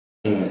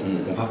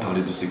On va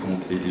parler de ces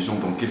contes et des gens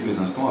dans quelques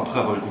instants,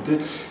 après avoir écouté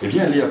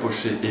Léa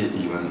Pochet et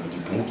Yoann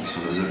Dupont, qui sont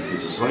nos invités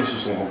ce soir. Ils se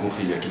sont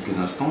rencontrés il y a quelques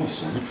instants, ils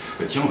se sont dit,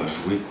 tiens, on va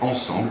jouer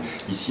ensemble,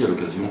 ici à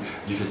l'occasion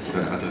du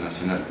Festival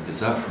international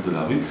des arts de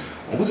la rue.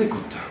 On vous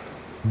écoute.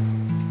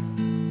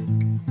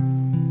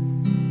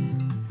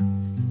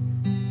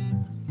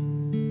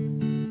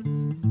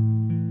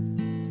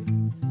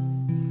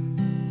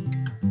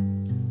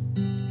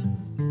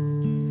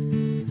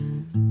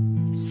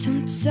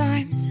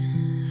 Sometimes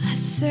I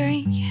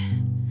think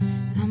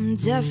I'm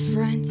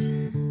different.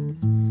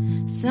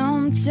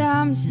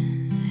 Sometimes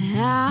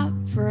I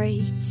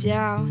break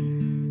down.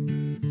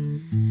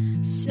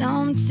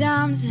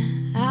 Sometimes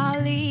I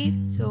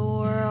leave the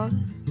world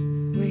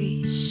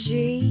with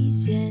she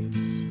isn't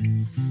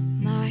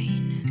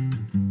mine.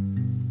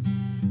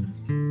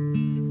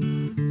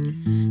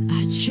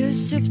 I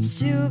just hope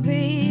to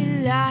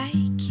be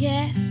like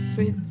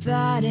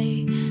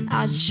everybody.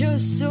 I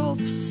just hope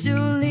to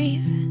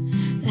live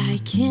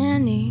like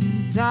anybody.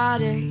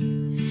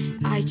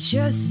 I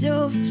just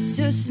hope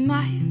to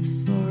smile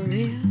for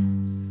real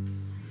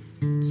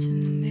to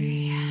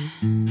me.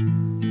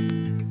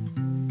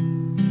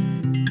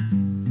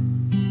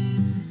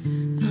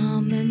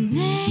 I'm an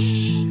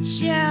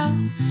angel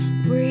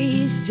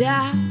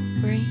without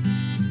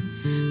wings.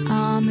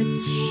 I'm a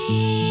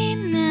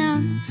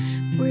demon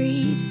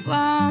with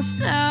wild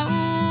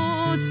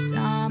thoughts.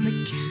 I'm a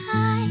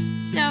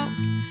kind of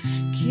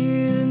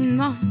cute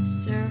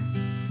monster.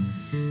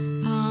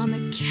 I'm a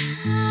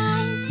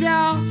kind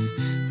of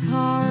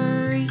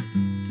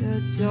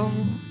horrible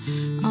doll.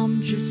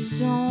 I'm just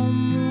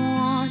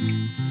someone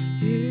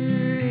who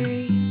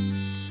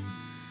is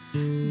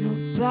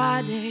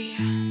nobody.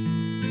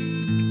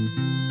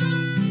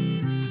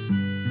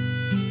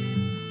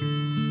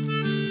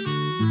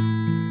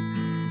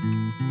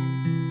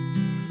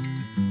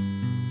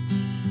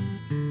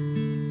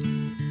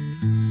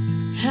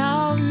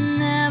 I've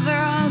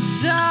never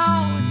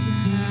thought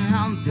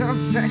I'm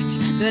perfect,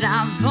 but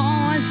I've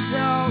always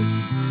thought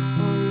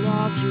all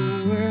of you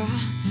were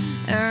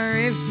a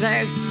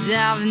reflect.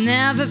 I've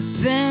never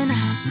been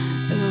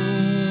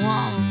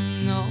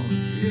one of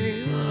you.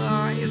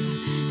 I've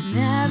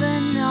never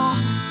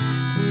known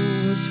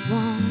who was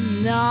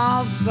one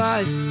of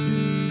us,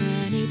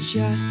 many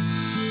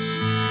just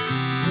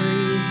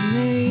with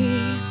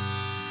me.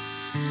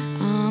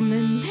 I'm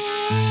an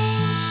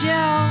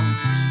angel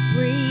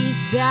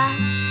without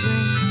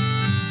wings.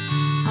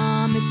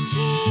 I'm a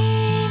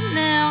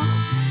demon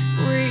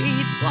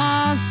with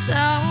wild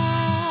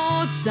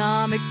thoughts.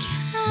 I'm a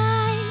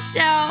kind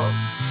of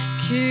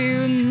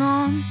cute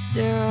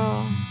monster.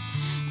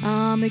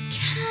 I'm a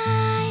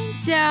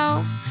kind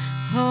of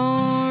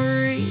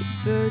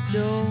horrible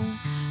doll.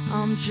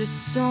 I'm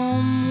just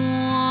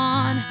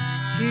someone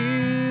who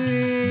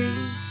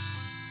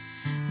is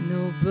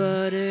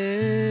nobody.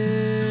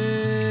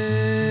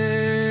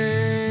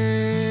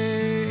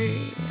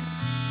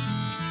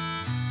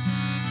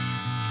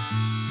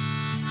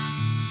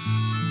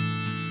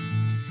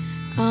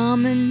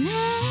 I'm an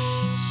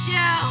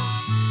angel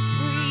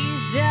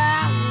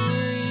without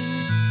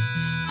wings.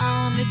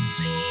 I'm a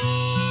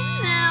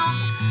demon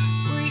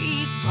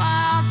with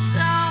wild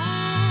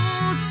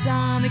thoughts.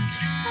 I'm a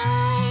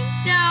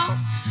kind of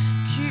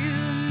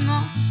cute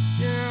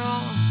monster.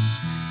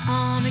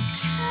 I'm a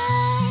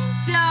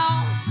kind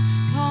of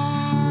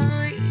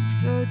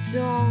horrible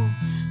doll.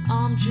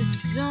 I'm just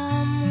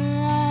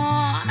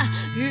someone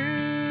who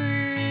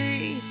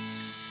is.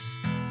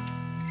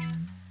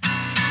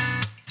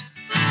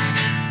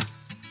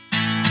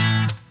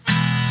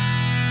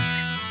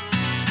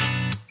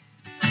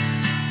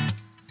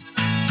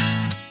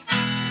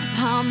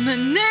 I'm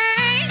an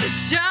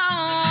angel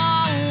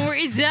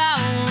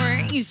without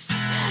wings.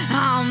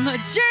 I'm a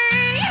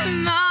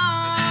demon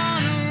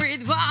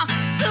with wild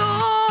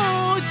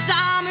thoughts.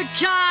 I'm a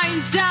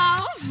kind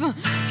of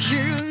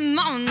cute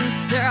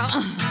monster.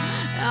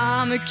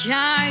 I'm a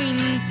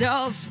kind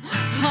of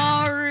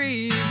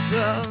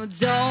horrible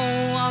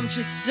doll. I'm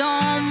just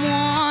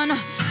someone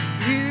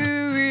who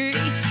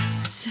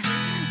is.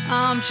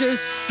 I'm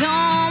just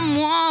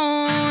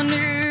someone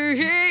who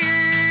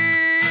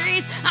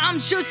is. I'm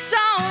just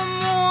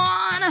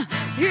someone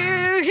who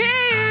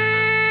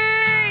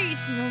is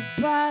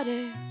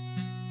nobody.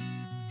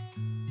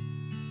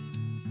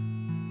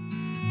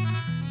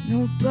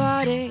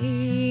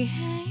 Nobody.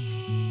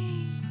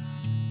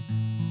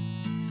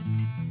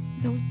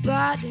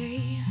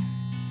 Nobody.